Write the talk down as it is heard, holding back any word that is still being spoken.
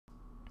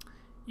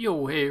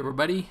Yo, hey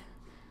everybody,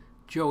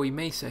 Joey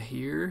Mesa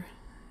here,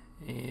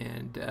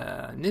 and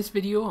in this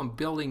video I'm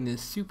building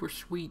this super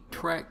sweet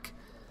Trek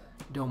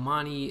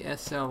Domane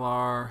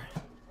SLR.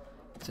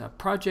 It's a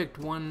Project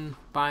 1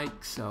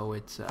 bike, so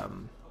it's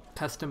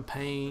custom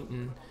paint,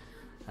 and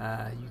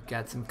you've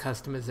got some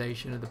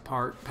customization of the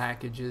part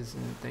packages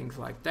and things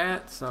like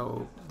that.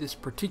 So this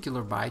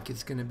particular bike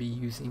is going to be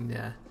using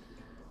the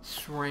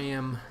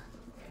Sram,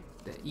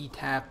 the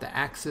eTap, the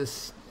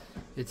AXS.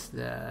 It's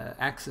the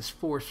AXS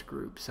Force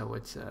group, so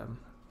it's a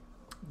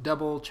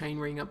double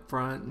chainring up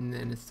front, and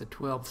then it's the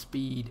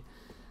 12-speed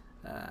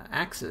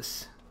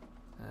AXS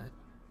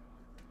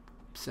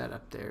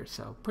setup there.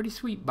 So pretty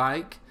sweet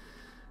bike.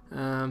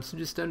 So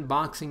just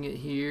unboxing it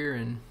here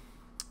and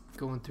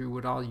going through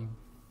what all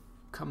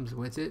comes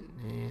with it,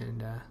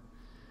 and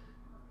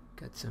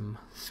got some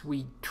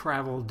sweet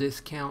travel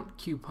discount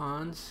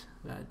coupons.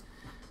 But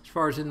as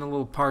far as in the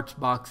little parts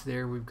box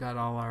there, we've got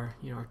all our,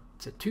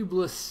 it's a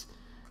tubeless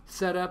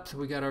setup, so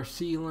we got our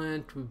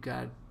sealant, we've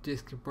got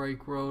disc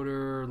brake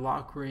rotor,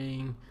 lock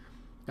ring,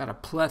 got a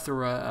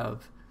plethora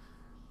of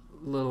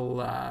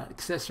little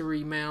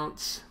accessory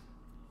mounts.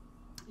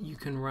 You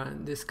can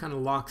run, this kind of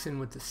locks in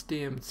with the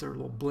stem. It's a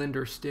little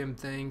blender stem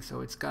thing,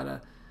 so it's got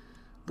a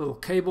little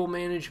cable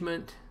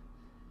management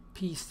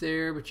piece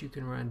there, but you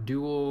can run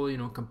dual,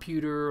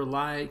 computer,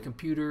 light,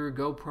 computer,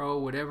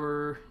 GoPro,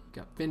 whatever.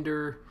 You got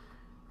fender,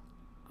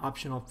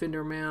 optional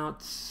fender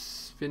mounts,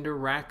 fender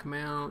rack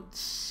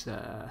mounts.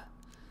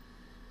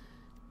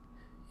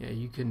 Yeah,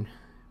 you can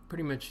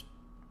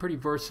pretty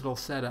versatile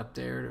setup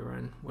there to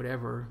run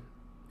whatever.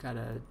 Got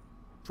a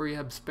free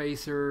hub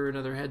spacer,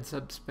 another heads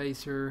up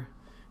spacer.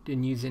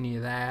 Didn't use any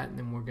of that, and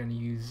then we're going to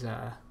use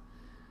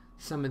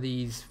some of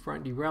these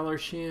front derailleur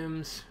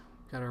shims.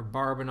 Got our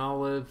barb and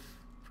olive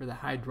for the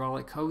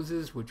hydraulic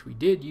hoses, which we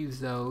did use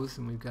those,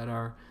 and we've got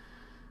our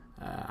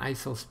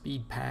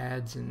IsoSpeed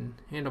pads and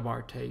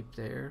handlebar tape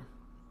there.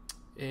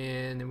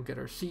 And then we've got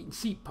our seat and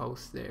seat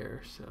posts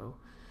there. So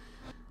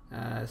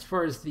as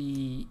far as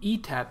the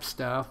eTap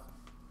stuff,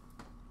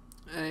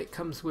 it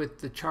comes with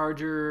the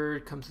charger,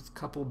 it comes with a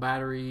couple of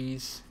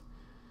batteries.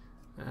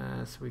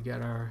 So we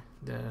got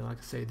like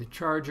I say, the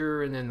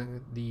charger, and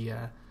then the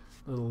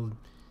little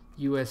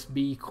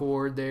USB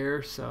cord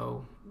there.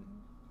 So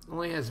it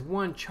only has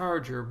one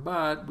charger,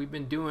 but we've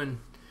been doing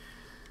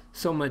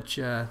so much.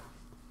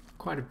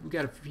 We've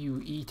got a few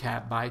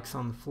eTap bikes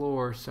on the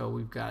floor, so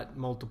we've got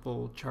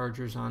multiple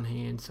chargers on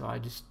hand. So I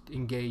just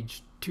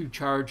engaged two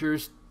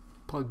chargers,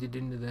 plugged it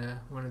into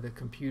one of the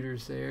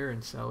computers there,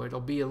 and so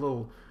it'll be a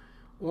little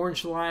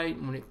orange light,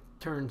 and when it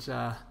turns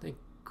I think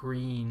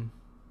green,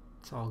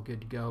 it's all good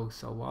to go.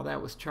 So while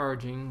that was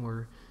charging,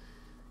 we're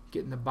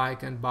getting the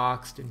bike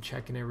unboxed and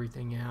checking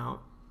everything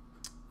out.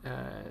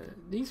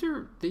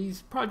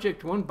 These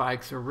Project 1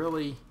 bikes are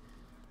really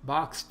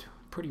boxed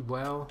pretty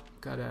well.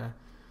 Got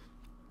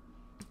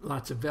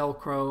lots of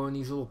Velcro and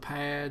these little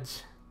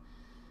pads.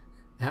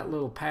 That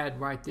little pad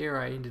right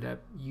there, I ended up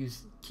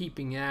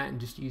keeping that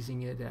and just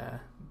using it. A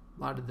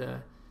lot of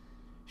the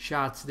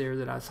shots there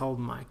that I was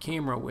holding my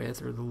camera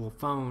with, or the little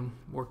phone,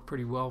 worked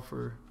pretty well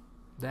for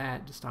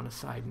that, just on a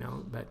side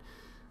note. But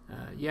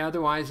yeah,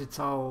 otherwise it's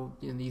all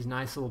these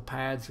nice little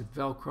pads with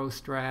Velcro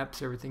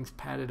straps. Everything's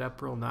padded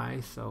up real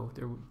nice, so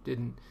there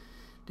didn't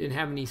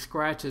have any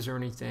scratches or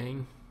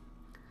anything.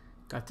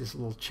 Got this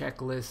little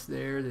checklist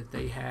there that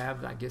they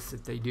have, I guess,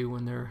 that they do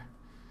when they're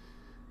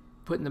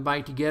putting the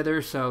bike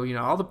together. So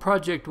all the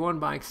Project 1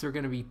 bikes are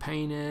going to be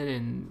painted,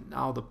 and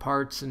all the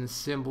parts and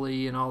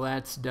assembly and all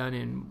that's done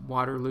in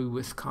Waterloo,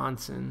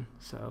 Wisconsin.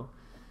 So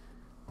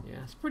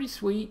yeah, it's pretty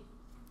sweet.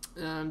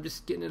 I'm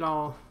just getting it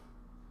all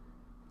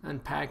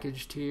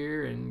unpackaged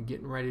here and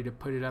getting ready to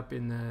put it up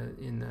in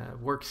the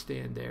work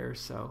stand there.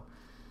 So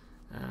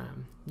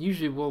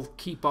usually we'll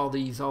keep all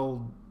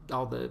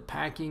the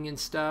packing and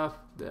stuff,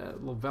 the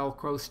little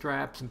Velcro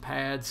straps and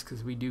pads,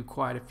 because we do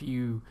quite a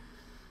few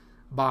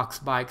box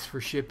bikes for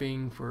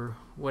shipping for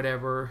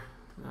whatever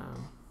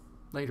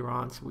later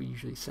on, so we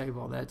usually save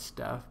all that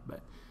stuff.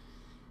 But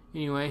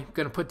anyway, I'm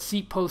going to put the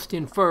seat post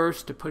in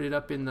first to put it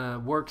up in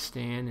the work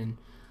stand, and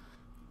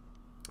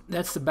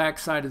that's the back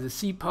side of the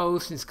seat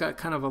post, and it's got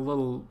kind of a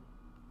little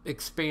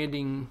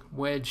expanding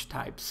wedge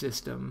type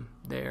system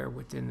there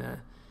within the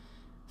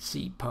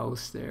seat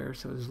post there.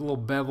 So there's a little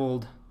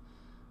beveled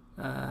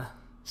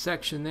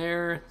section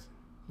there,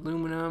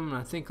 aluminum.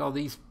 I think all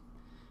these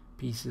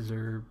pieces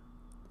are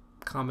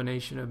a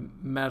combination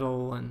of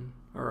metal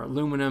or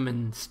aluminum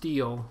and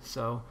steel.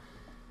 So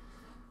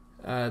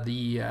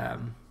the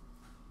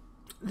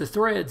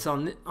threads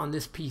on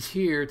this piece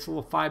here, it's a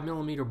little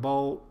 5mm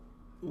bolt,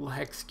 little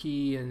hex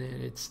key, and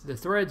then the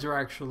threads are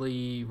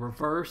actually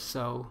reversed,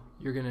 so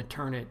you're going to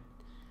turn it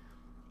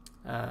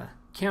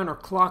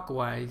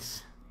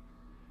counterclockwise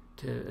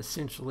to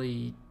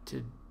essentially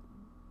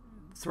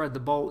thread the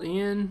bolt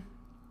in,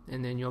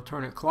 and then you'll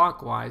turn it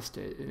clockwise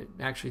it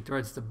actually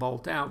threads the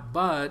bolt out.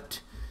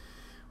 But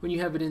when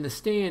you have it in the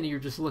stand, you're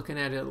just looking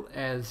at it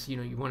as,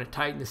 you want to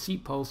tighten the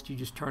seat post, you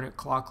just turn it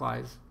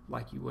clockwise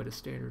like you would a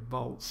standard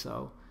bolt.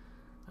 So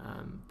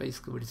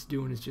Basically what it's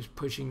doing is just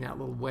pushing that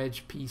little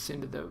wedge piece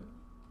into the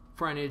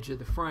front edge of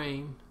the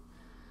frame.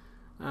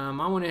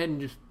 I went ahead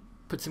and just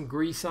put some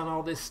grease on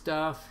all this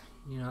stuff.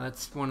 You know,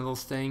 that's one of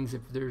those things,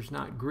 if there's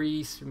not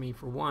grease, I mean,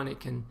 for one, it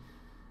can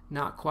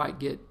not quite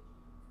get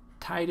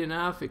tight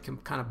enough. It can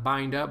kind of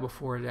bind up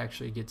before it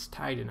actually gets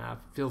tight enough.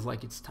 It feels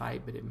like it's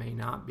tight, but it may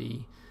not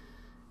be.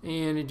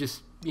 And it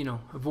just, you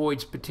know,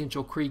 avoids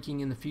potential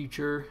creaking in the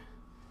future,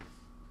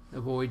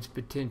 avoids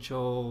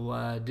potential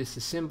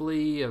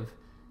disassembly of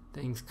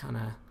things kind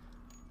of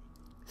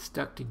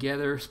stuck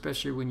together,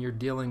 especially when you're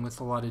dealing with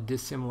a lot of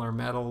dissimilar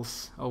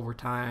metals over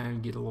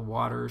time. Get a little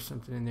water or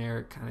something in there,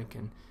 it kind of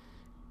can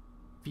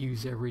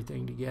fuse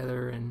everything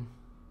together and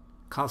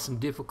cause some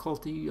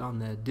difficulty on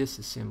the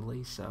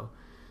disassembly. So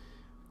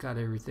got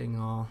everything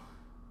all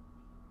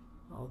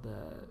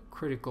the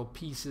critical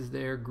pieces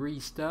there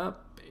greased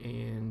up,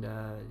 and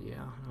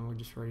yeah, we're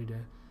just ready to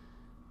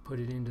put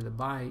it into the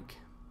bike.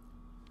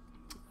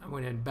 I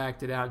went ahead and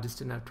backed it out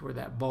just enough to where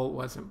that bolt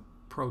wasn't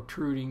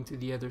protruding to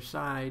the other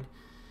side.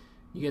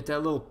 You get that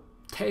little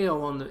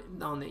tail on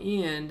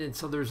the end, and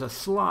so there's a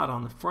slot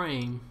on the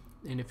frame,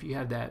 and if you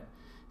have that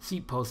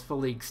seat post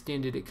fully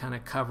extended, it kind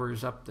of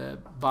covers up the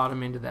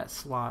bottom end of that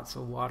slot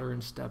so water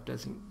and stuff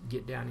doesn't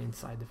get down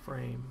inside the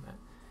frame. But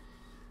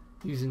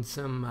using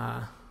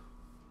some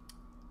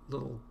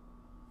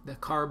the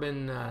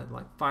carbon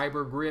like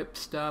fiber grip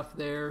stuff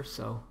there,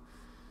 so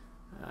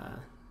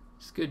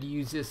it's good to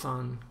use this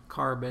on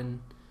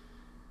carbon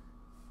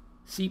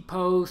seat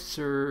posts,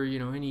 or you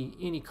know,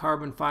 any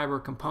carbon fiber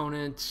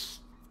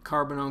components,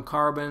 carbon on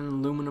carbon,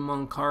 aluminum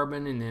on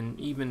carbon, and then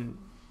even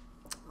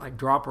like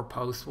dropper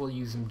posts, we'll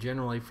use them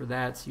generally for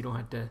that, so you don't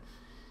have to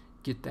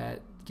get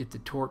the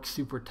torque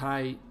super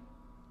tight.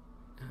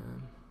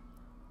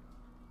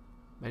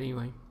 But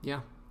anyway,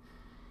 yeah,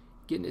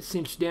 getting it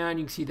cinched down.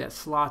 You can see that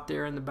slot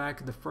there in the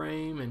back of the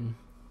frame, and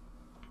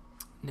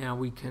now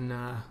we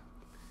can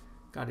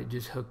got it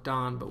just hooked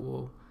on, but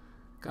we'll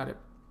got it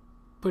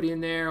put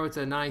in there with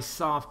a nice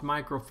soft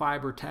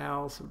microfiber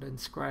towel so it doesn't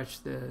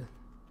scratch the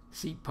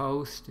seat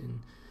post.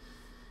 And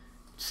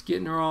just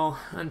getting her all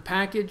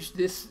unpackaged.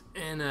 This,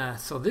 and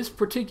so this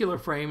particular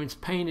frame, it's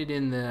painted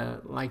in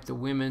the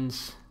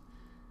women's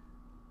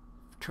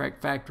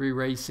Trek Factory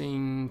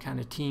Racing kind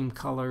of team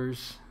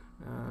colors.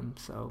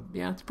 So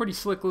yeah, it's a pretty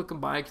slick looking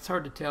bike. It's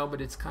hard to tell,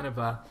 but it's kind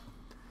of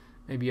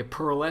maybe a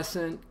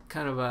pearlescent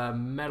kind of a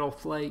metal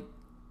flake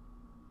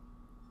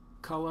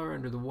color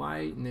under the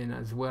white, and then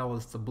as well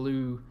as the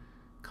blue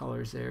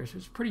colors there. So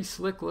it's a pretty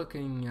slick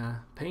looking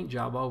paint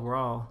job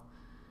overall,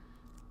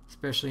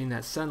 especially in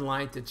that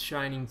sunlight that's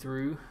shining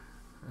through.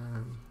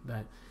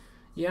 But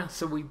yeah,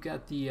 so we've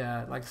got the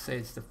like I say,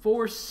 it's the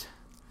Force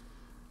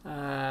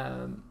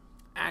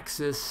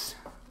AXS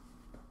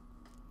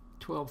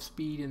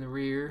 12-speed in the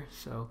rear.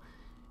 So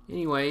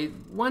anyway,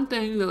 one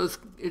thing that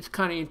it's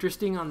kind of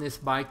interesting on this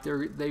bike,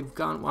 they've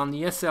gone on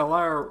the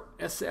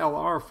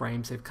SLR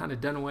frames. They've kind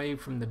of done away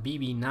from the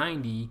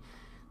BB90.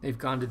 They've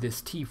gone to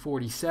this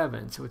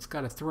T47. So it's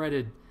got a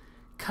threaded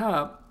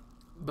cup,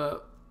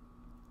 but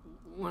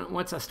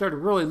once I started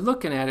really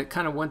looking at it,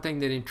 kind of one thing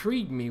that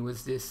intrigued me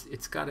was this.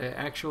 It's got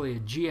actually a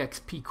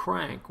GXP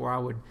crank, where I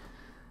would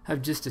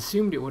have just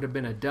assumed it would have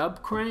been a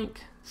dub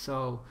crank.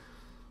 So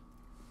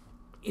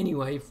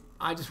anyway,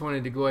 I just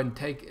wanted to go ahead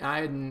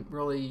and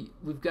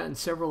we've gotten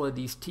several of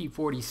these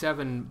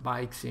T47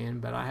 bikes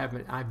in, but I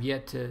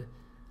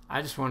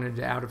just wanted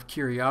to, out of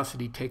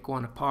curiosity, take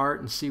one apart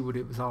and see what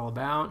it was all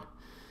about.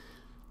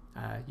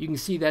 You can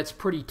see that's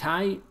pretty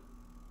tight.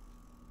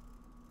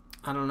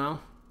 I don't know,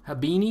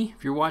 Habini,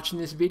 if you're watching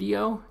this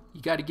video,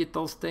 you got to get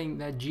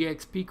that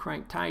GXP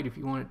crank tight if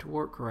you want it to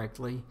work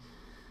correctly.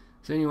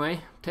 So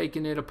anyway,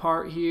 taking it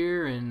apart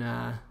here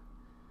and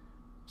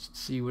just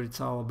see what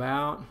it's all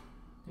about.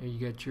 There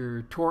you got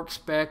your torque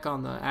spec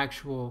on the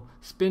actual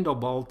spindle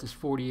bolt is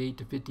 48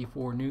 to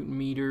 54 Newton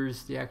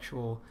meters. The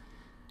actual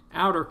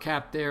outer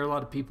cap there, a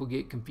lot of people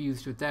get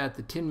confused with that.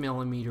 The 10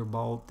 millimeter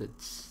bolt,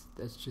 that's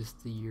just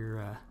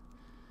your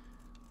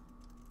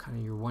kind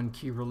of your 1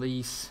 key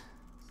release.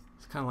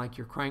 It's kind of like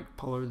your crank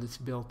puller that's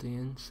built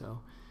in. So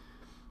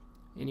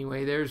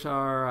anyway, there's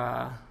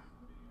our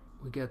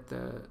we got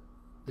the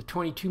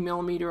 22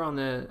 millimeter on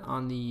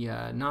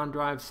the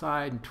non-drive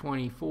side and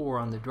 24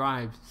 on the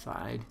drive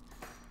side.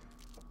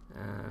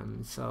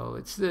 So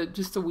it's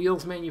just the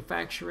Wheels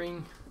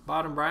Manufacturing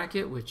bottom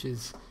bracket, which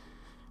is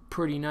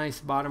pretty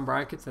nice bottom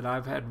bracket that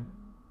I've had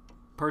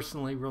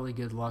personally really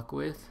good luck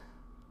with.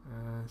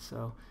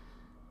 So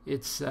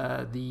it's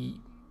that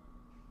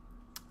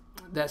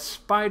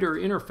spider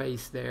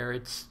interface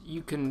there.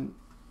 You can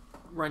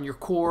run your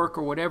cork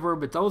or whatever,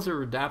 but those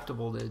are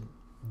adaptable to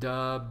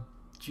dub,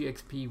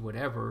 GXP,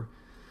 whatever.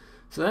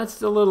 So that's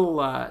the little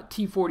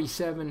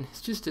T47.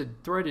 It's just a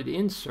threaded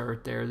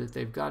insert there that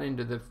they've got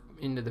into the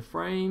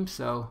frame.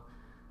 So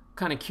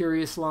kind of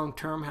curious long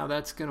term how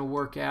that's going to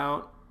work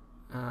out.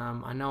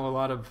 I know a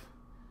lot of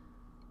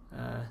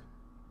kind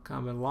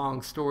of a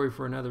long story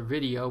for another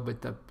video,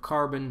 but the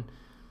carbon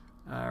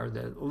or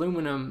the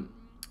aluminum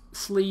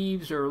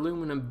sleeves or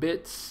aluminum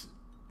bits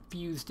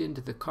fused into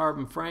the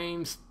carbon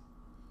frames.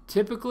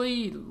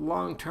 Typically,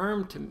 long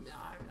term,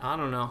 I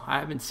don't know. I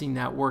haven't seen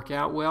that work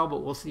out well,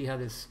 but we'll see how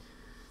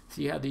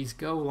these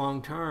go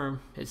long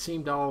term. It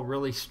seemed all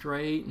really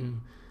straight,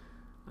 and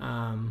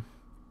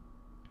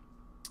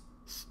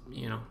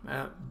you know,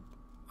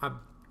 I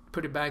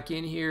put it back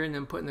in here and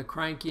then putting the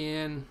crank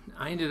in.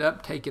 I ended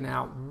up taking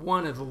out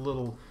one of the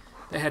little.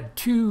 They had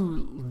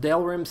two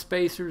Delrim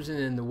spacers and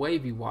then the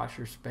wavy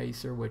washer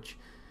spacer, which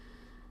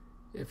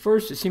at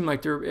first it seemed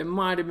like it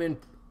might have been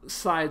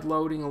side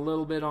loading a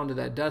little bit onto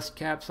that dust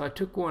cap, so I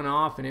took one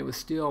off and it was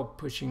still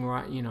pushing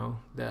right, you know,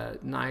 the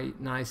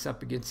nice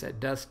up against that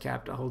dust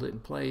cap to hold it in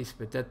place,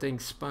 but that thing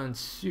spun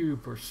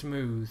super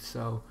smooth,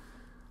 so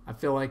I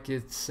feel like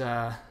it's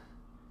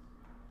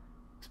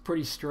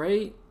pretty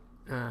straight.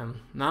 I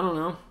don't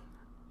know.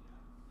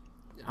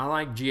 I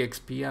like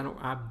GXP.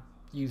 I've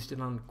used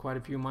it on quite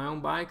a few of my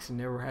own bikes and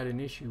never had an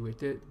issue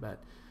with it, but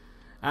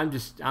I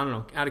don't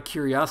know, out of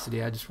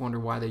curiosity, I just wonder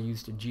why they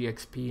used a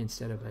GXP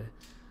instead of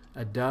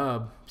a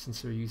dub,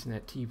 since they're using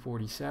that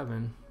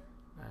T47.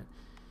 But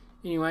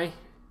anyway,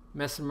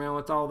 messing around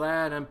with all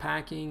that,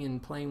 unpacking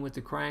and playing with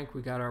the crank.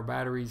 We got our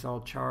batteries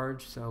all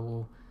charged, so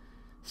we'll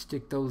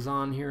stick those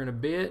on here in a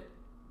bit.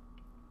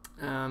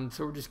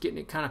 So we're just getting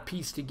it kind of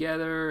pieced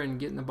together and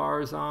getting the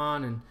bars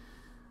on,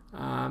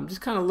 and just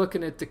kind of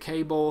looking at the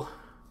cable,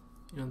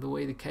 you know, the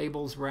way the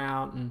cables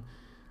route. And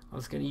I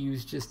was going to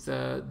use just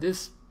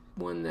this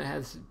one that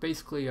has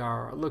basically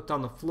I looked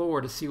on the floor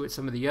to see what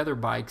some of the other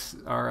bikes,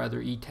 our other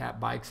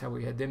eTap bikes, how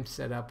we had them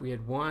set up. We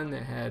had one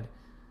that had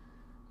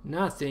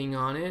nothing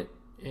on it,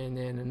 and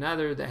then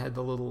another that had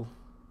the little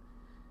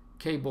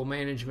cable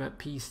management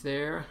piece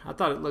there. I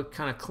thought it looked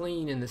kind of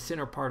clean in the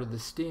center part of the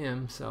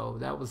stem, so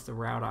that was the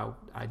route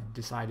I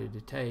decided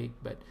to take.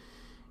 But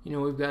you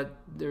know,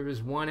 there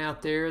was one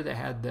out there that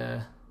had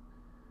the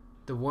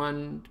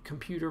one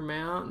computer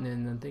mount, and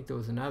then I think there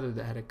was another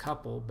that had a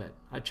couple, but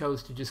I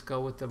chose to just go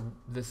with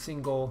the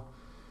single,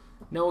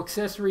 no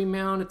accessory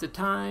mount at the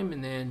time,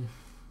 and then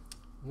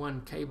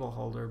one cable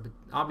holder. But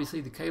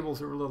obviously the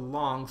cables are a little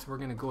long, so we're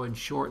going to go ahead and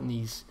shorten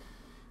these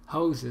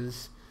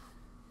hoses.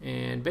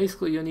 And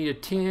basically you'll need a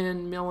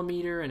 10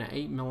 millimeter and an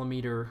 8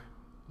 millimeter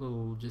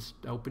little just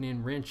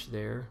open-in wrench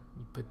there.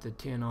 You put the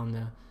 10 on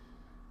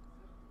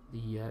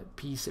the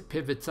piece that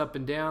pivots up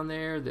and down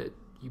there that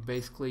you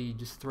basically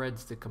just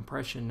threads the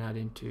compression nut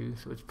into.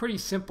 So it's pretty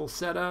simple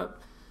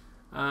setup.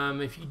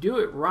 If you do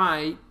it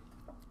right,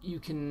 you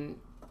can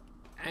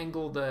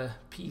angle the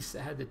piece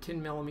that had the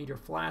 10 millimeter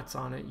flats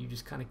on it. You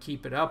just kind of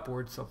keep it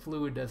upward so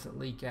fluid doesn't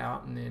leak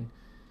out, and then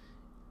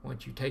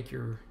once you take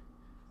your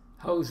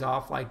hose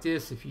off like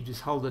this, if you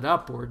just hold it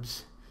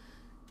upwards,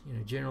 you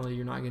know, generally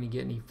you're not going to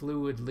get any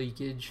fluid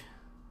leakage.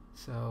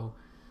 So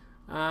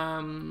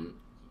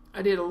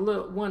I did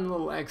one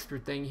little extra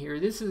thing here.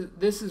 This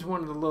is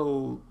one of the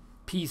little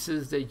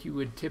pieces that you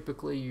would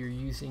typically you're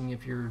using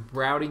if you're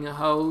routing a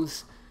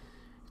hose.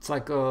 It's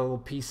like a little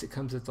piece that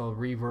comes with a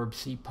reverb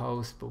seat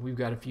post, but we've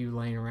got a few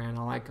laying around.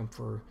 I like them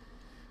for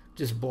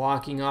just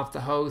blocking off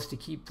the hose to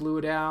keep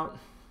fluid out.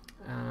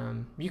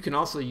 You can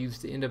also use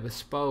the end of a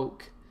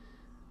spoke.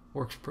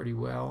 Works pretty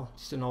well.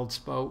 Just an old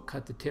spoke,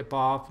 cut the tip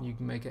off, and you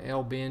can make an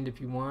L bend if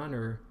you want,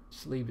 or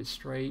just leave it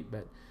straight,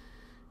 but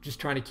just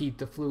trying to keep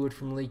the fluid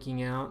from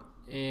leaking out.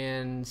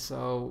 And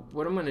so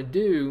what I'm going to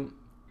do,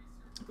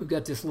 we've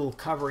got this little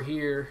cover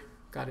here,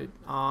 got it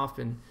off,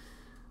 and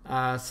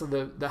so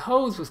the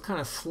hose was kind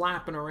of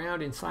slapping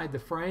around inside the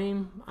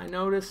frame, I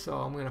noticed, so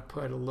I'm going to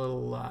put a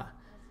little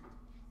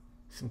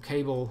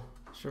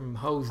some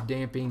hose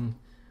damping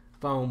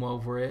foam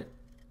over it.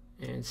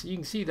 And so you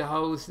can see the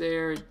hose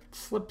there, it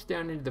slips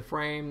down into the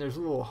frame. There's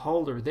a little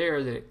holder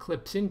there that it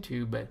clips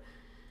into, but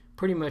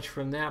pretty much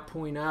from that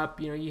point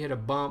up, you know, you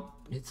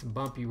hit some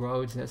bumpy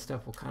roads, and that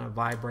stuff will kind of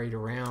vibrate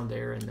around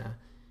there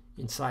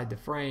inside the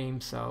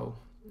frame. So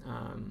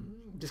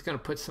just going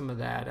to put some of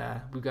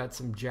that. We've got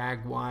some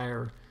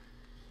Jaguar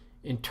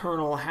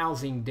internal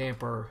housing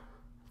damper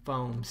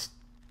foam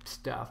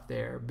stuff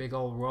there, big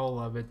old roll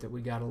of it that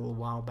we got a little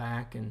while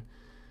back, and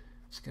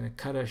just going to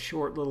cut a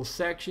short little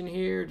section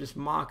here, just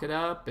mock it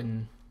up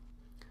and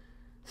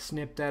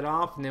snip that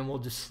off, and then we'll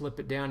just slip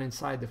it down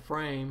inside the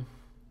frame.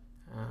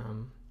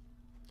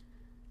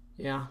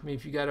 Yeah, I mean,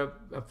 if you got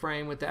a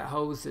frame with that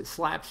hose that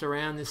slaps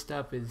around, this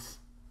stuff is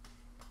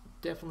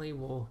definitely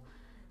will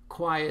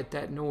quiet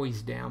that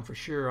noise down for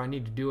sure. I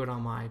need to do it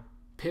on my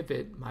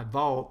pivot, my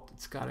vault.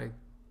 It's got a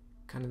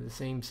kind of the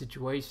same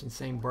situation,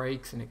 same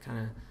brakes, and it kind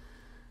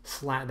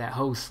of that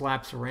hose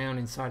slaps around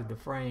inside of the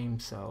frame,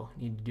 so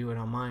I need to do it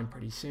on mine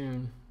pretty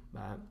soon.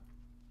 But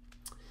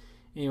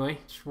anyway,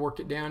 just work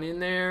it down in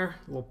there,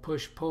 a little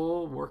push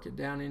pull, work it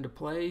down into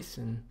place,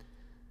 and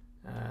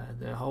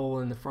the hole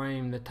in the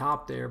frame, the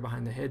top there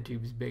behind the head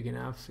tube, is big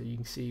enough so you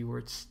can see where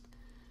it's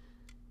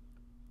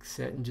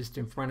setting just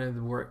in front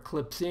of where it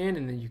clips in,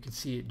 and then you can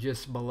see it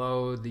just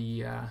below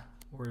the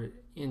where it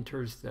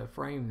enters the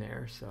frame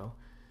there. So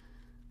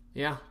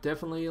yeah,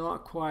 definitely a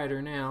lot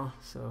quieter now.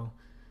 So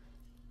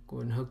go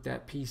ahead and hook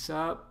that piece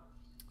up.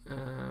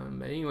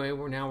 But anyway,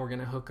 now we're going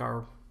to hook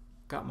our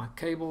got my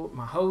cable,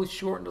 my hose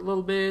shortened a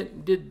little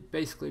bit. Did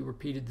basically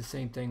repeated the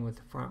same thing with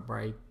the front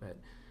brake, but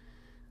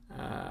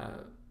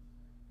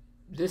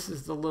this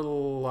is the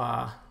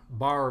little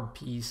barb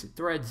piece. It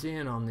threads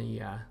in on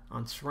the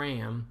on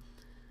SRAM.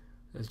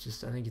 It's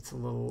just, I think it's a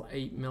little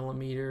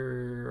 8mm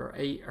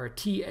or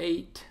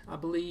T8, I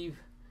believe.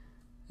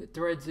 It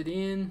threads it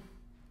in,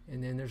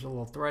 and then there's a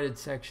little threaded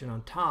section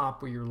on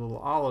top where your little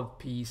olive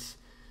piece.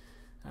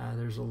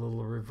 There's a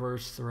little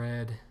reverse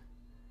thread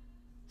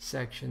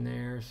section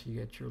there, so you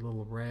got your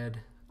little red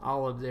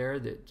olive there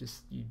that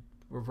just you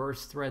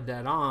reverse thread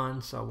that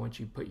on, so once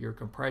you put your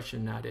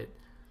compression nut, it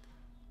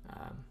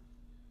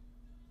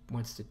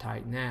wants to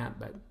tighten that.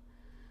 But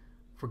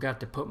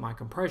forgot to put my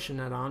compression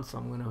nut on, so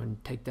I'm going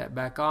to take that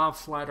back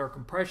off, slide our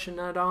compression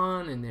nut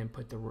on, and then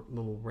put the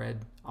little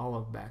red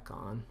olive back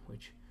on,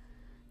 which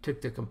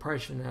took the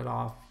compression nut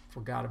off,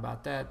 forgot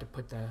about that, to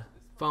put the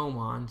foam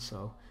on.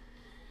 So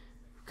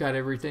got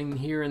everything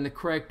here in the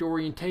correct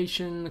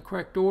orientation, the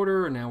correct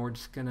order, and now we're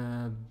just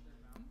gonna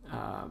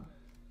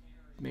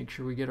make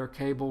sure we get our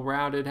cable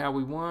routed how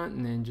we want,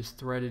 and then just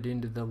thread it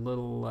into the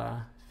little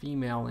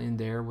female end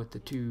there with the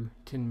two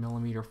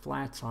 10mm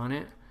flats on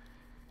it.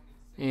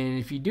 And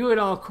if you do it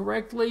all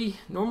correctly,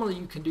 normally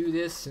you can do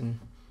this, and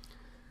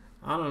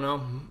I don't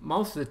know,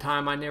 most of the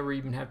time I never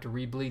even have to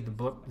rebleed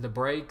the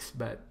brakes,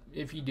 but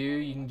if you do,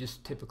 you can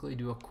just typically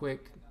do a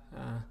quick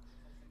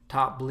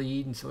top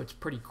bleed, and so it's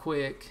pretty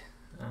quick.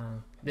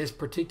 This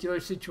particular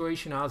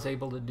situation, I was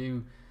able to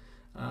do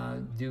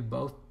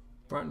both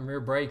front and rear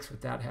brakes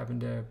without having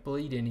to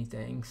bleed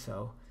anything.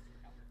 So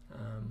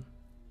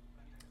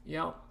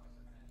yeah,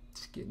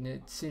 just getting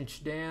it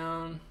cinched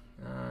down.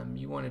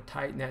 You want to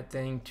tighten that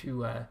thing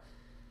to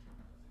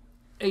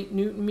 8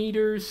 Newton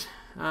meters.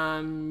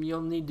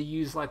 You'll need to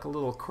use like a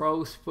little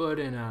crow's foot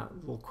and a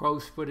little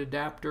crow's foot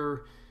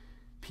adapter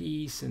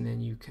piece, and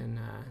then you can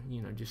you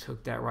know, just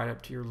hook that right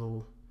up to your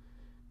little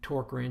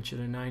torque wrench at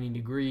a 90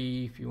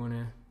 degree if you want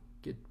to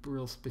get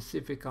real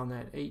specific on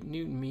that 8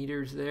 Newton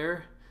meters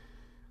there.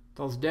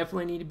 Those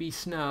definitely need to be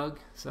snug.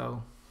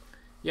 So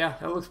yeah,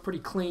 that looks pretty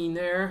clean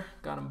there.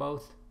 Got them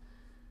both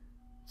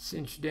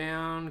cinched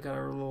down. Got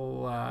our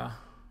little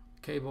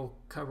cable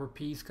cover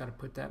piece, got to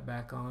put that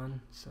back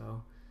on.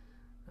 So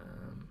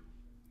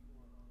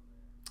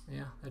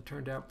yeah, that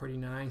turned out pretty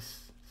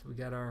nice. So we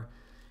got our,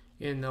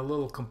 in the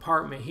little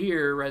compartment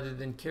here, rather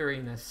than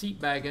carrying a seat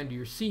bag under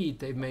your seat,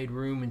 they've made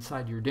room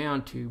inside your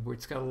down tube where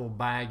it's got a little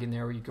bag in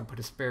there where you can put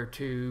a spare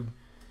tube,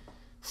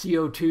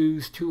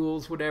 CO2s,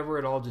 tools, whatever.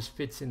 It all just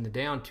fits in the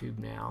down tube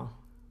now.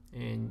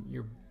 And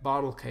your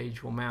bottle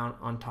cage will mount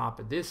on top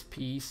of this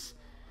piece.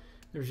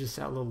 There's just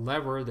that little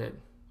lever that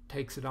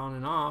takes it on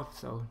and off.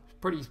 So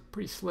it's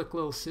pretty slick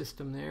little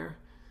system there.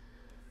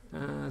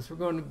 So we're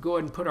going to go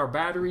ahead and put our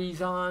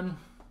batteries on.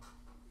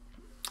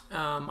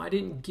 I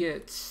didn't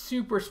get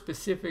super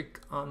specific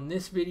on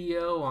this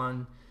video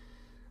on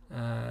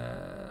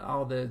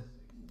all the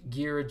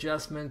gear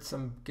adjustments.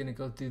 I'm going to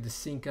go through the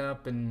sync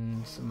up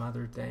and some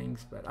other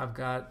things, but I've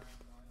got,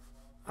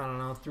 I don't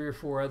know, 3 or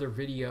 4 other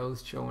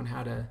videos showing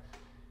how to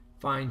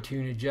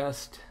fine-tune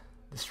adjust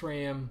the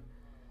SRAM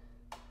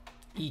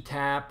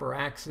eTap or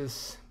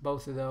AXS,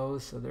 both of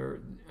those. So they're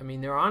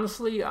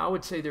honestly, I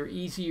would say they're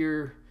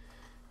easier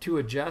to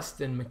adjust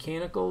than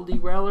mechanical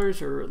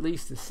derailleurs, or at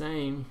least the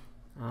same.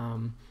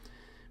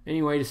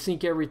 Anyway, to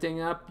sync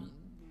everything up,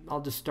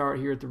 I'll just start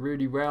here at the rear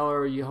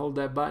derailleur. You hold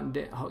that button,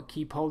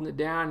 keep holding it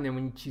down, and then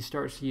when you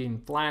start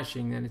seeing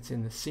flashing, then it's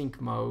in the sync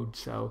mode.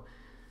 So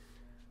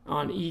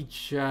on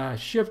each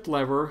shift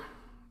lever,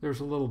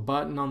 there's a little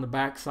button on the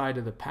back side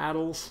of the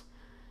paddles.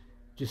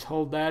 Just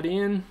hold that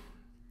in,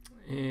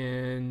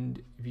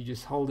 and if you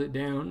just hold it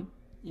down,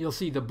 you'll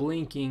see the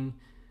blinking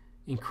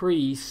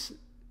increase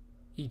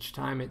each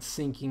time it's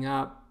syncing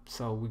up.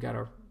 So we got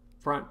our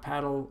front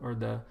paddle, or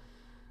the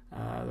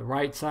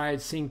right side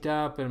synced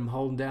up, and I'm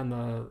holding down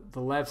the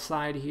left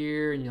side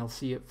here, and you'll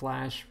see it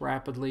flash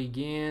rapidly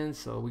again.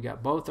 So we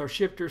got both our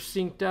shifters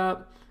synced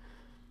up.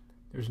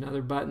 There's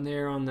another button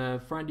there on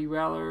the front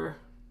derailleur,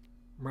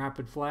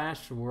 rapid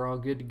flash, so we're all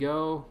good to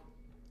go.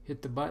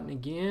 Hit the button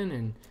again,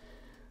 and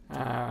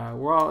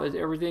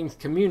everything's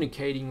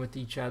communicating with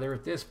each other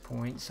at this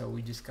point. So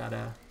we just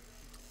gotta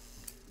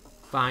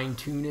fine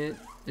tune it,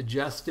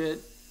 adjust it.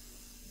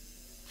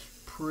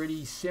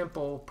 Pretty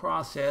simple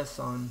process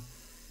on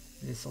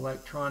this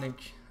electronic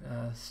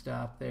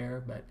stuff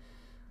there, but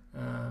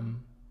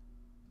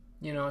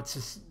you know, it's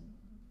just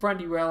front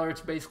derailleur.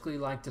 It's basically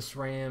like the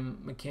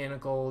SRAM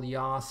mechanical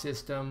yaw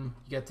system.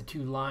 You got the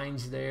 2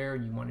 lines there,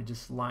 and you want to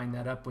just line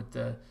that up with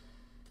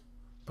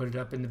put it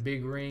up in the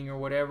big ring or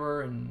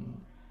whatever, and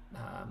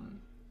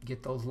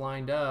get those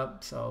lined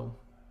up. So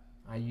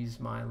I used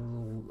my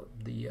little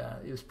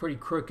it was pretty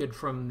crooked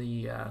from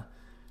the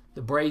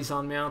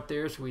braze-on mount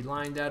there, so we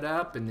lined that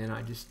up, and then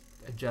I just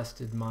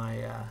adjusted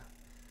my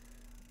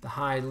the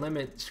high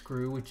limit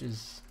screw, which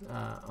is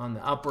on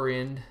the upper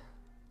end.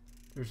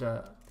 There's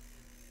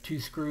 2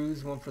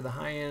 screws, one for the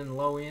high end and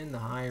low end. The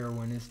higher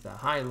one is the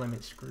high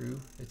limit screw.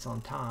 It's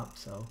on top,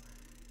 so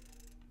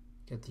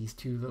Got these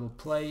two little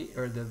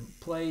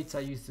plates. I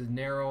use the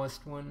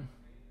narrowest one.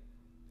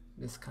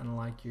 This kind of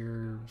like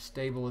your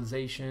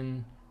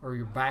stabilization or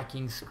your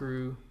backing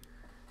screw,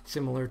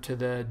 similar to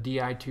the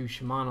Di2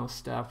 Shimano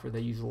stuff where they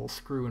use a little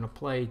screw and a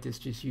plate. This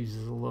just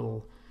uses a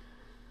little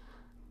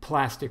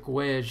plastic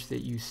wedge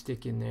that you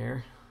stick in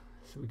there.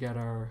 So we got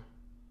our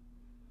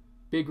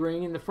big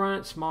ring in the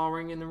front, small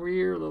ring in the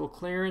rear, little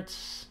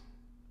clearance,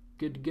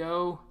 good to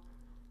go.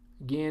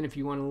 Again, if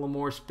you want a little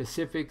more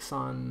specifics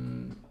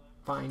on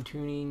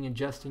fine-tuning,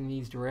 adjusting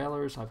these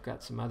derailleurs, I've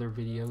got some other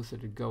videos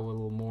that would go a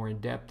little more in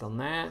depth on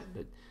that,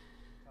 but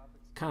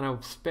kind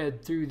of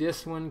sped through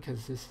this one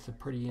because this is a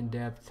pretty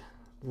in-depth,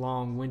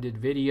 long-winded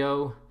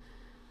video.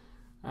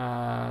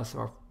 So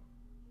we're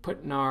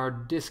putting our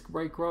disc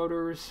brake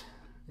rotors.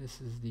 This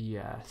is the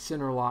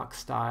center lock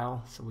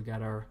style. So we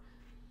got our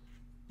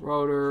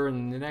rotor,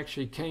 and it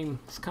actually came,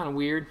 it's kind of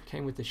weird,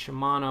 came with the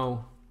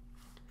Shimano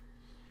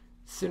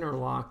center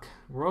lock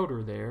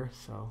rotor there.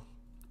 So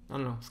I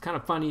don't know, it's kind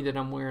of funny that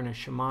I'm wearing a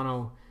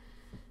Shimano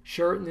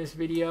shirt in this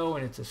video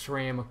and it's a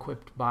SRAM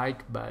equipped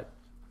bike, but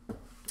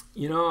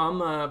you know,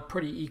 I'm a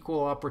pretty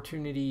equal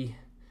opportunity.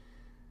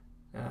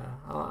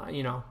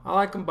 You know, I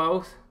like them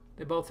both.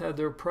 They both have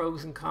their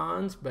pros and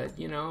cons, but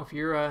you know, if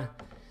you're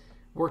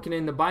working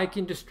in the bike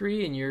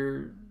industry and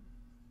you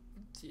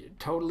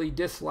totally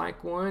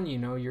dislike one, you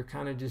know, you're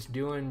kind of just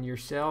doing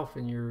yourself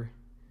and your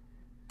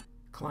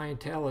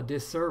clientele a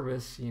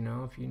disservice. You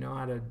know, if you know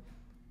how to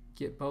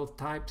get both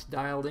types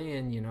dialed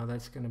in, you know,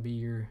 that's going to be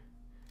your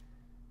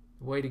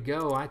way to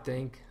go, I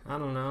think. I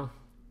don't know,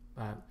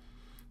 but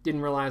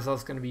didn't realize I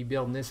was going to be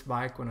building this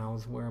bike when I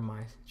was wearing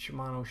my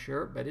Shimano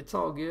shirt, but it's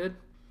all good.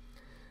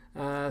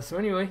 So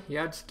anyway,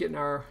 yeah, just getting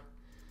our,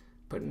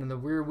 putting in the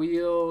rear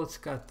wheel. It's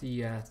got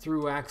the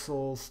through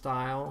axle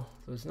style,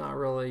 so it's not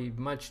really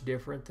much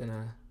different than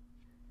a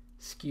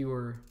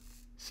skewer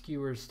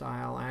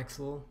style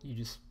axle. You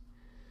just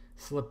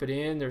slip it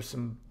in. There's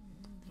some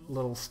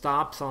little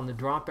stops on the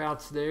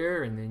dropouts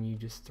there, and then you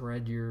just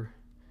thread your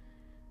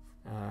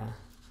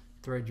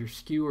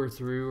skewer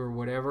through or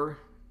whatever.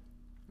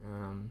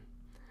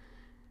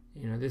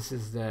 You know, this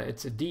is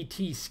it's a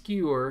DT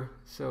skewer,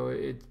 so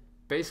it's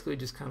basically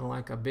just kind of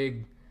like a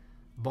big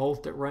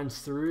bolt that runs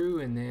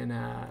through, and then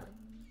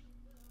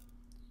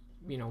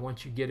you know,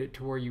 once you get it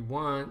to where you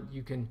want,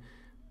 you can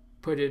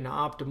put it in an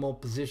optimal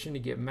position to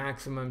get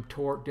maximum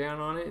torque down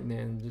on it, and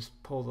then just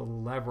pull the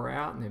lever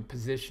out and then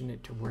position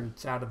it to where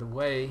it's out of the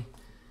way.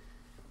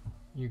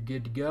 You're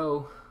good to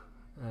go.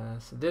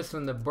 So this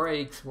one, the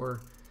brakes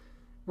were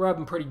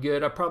rubbing pretty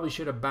good. I probably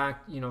should have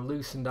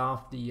loosened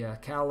off the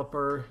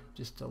caliper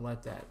just to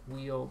let that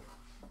wheel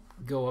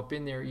go up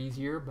in there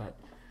easier, but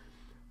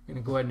I'm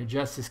going to go ahead and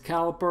adjust this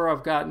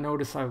caliper.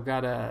 Notice I've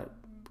got a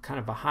kind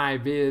of a high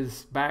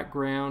vis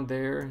background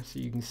there, so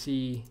you can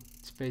see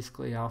it's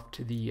basically off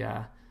to the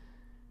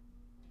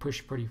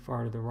push pretty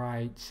far to the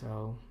right.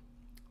 So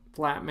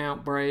flat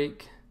mount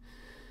brake,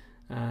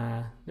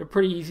 they're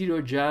pretty easy to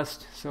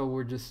adjust, so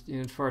we're just, you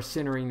know, as far as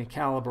centering the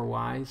caliber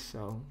wise,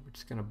 so we're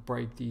just going to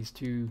break these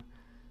two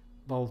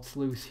bolts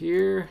loose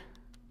here.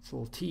 It's a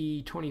little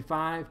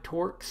T25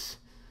 Torx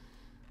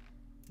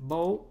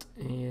bolt,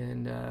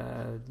 and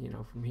you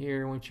know, from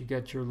here, once you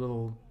got your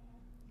little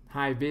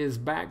high vis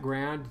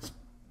background,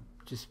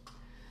 just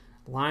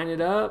line it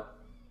up.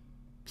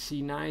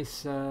 See,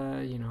 nice, you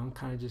know, I'm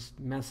kind of just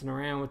messing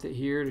around with it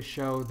here to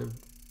show the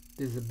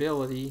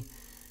visibility.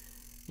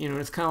 You know,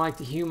 it's kind of like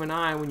the human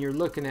eye when you're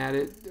looking at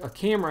it. A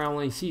camera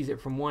only sees it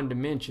from one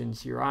dimension,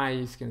 so your eye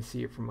is going to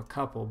see it from a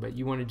couple, but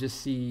you want to just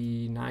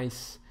see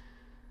nice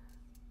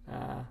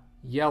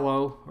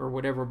yellow or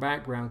whatever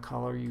background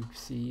color you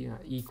see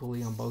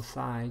equally on both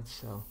sides.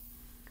 So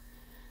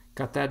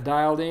got that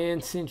dialed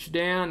in, cinched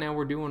down. Now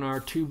we're doing our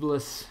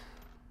tubeless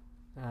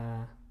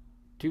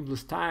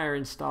tire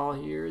install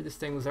here. This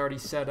thing was already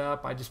set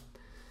up. I just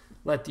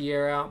let the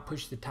air out,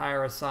 push the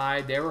tire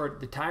aside.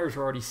 The tires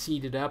were already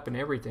seated up and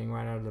everything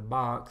right out of the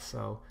box,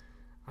 so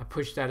I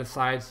pushed that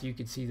aside so you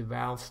could see the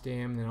valve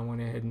stem. Then I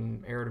went ahead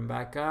and aired them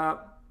back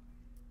up,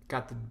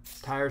 got the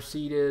tire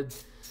seated,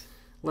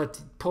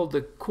 pulled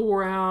the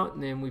core out,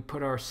 and then we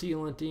put our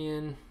sealant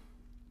in,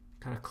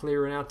 kind of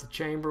clearing out the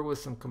chamber with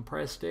some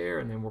compressed air,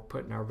 and then we're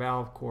putting our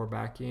valve core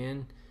back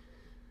in.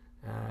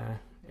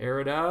 Air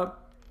it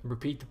up,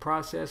 repeat the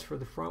process for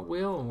the front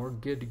wheel, and we're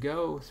good to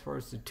go as far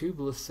as the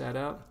tubeless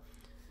setup.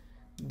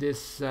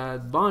 This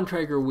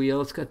Bontrager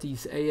wheel, it's got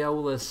these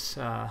AO-less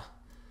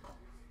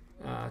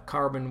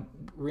carbon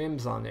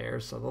rims on there,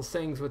 so those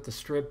things with the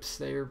strips,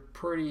 they're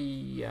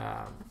pretty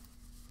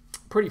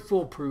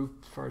foolproof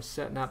as far as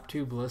setting up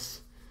tubeless.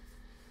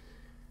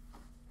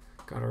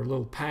 Got our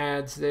little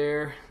pads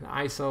there, the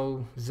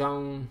ISO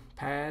zone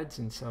pads,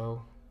 and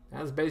so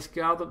that was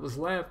basically all that was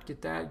left.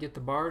 Get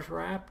the bars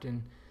wrapped,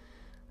 and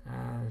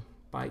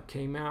bike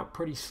came out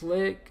pretty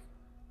slick.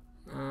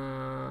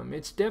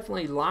 It's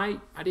definitely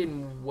light. I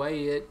didn't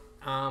weigh it.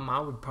 I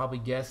would probably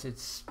guess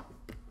it's,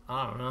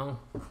 I don't know,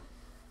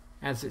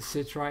 as it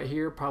sits right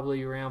here,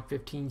 probably around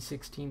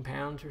 15-16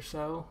 pounds or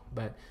so,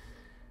 but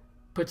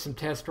put some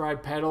test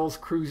ride pedals,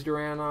 cruised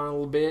around on it a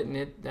little bit,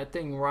 and that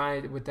thing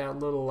ride with that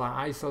little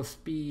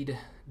IsoSpeed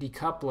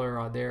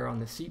decoupler there on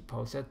the seat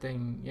post. That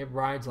thing, it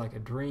rides like a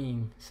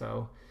dream.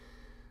 So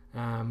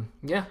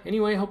yeah,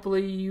 anyway,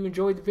 hopefully you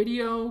enjoyed the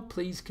video.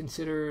 Please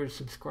consider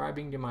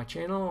subscribing to my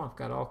channel. I've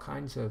got all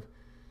kinds of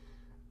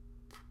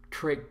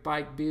trick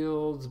bike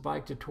builds,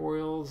 bike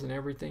tutorials, and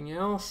everything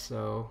else.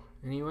 So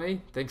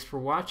anyway, thanks for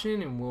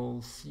watching, and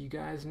we'll see you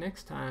guys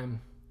next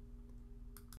time.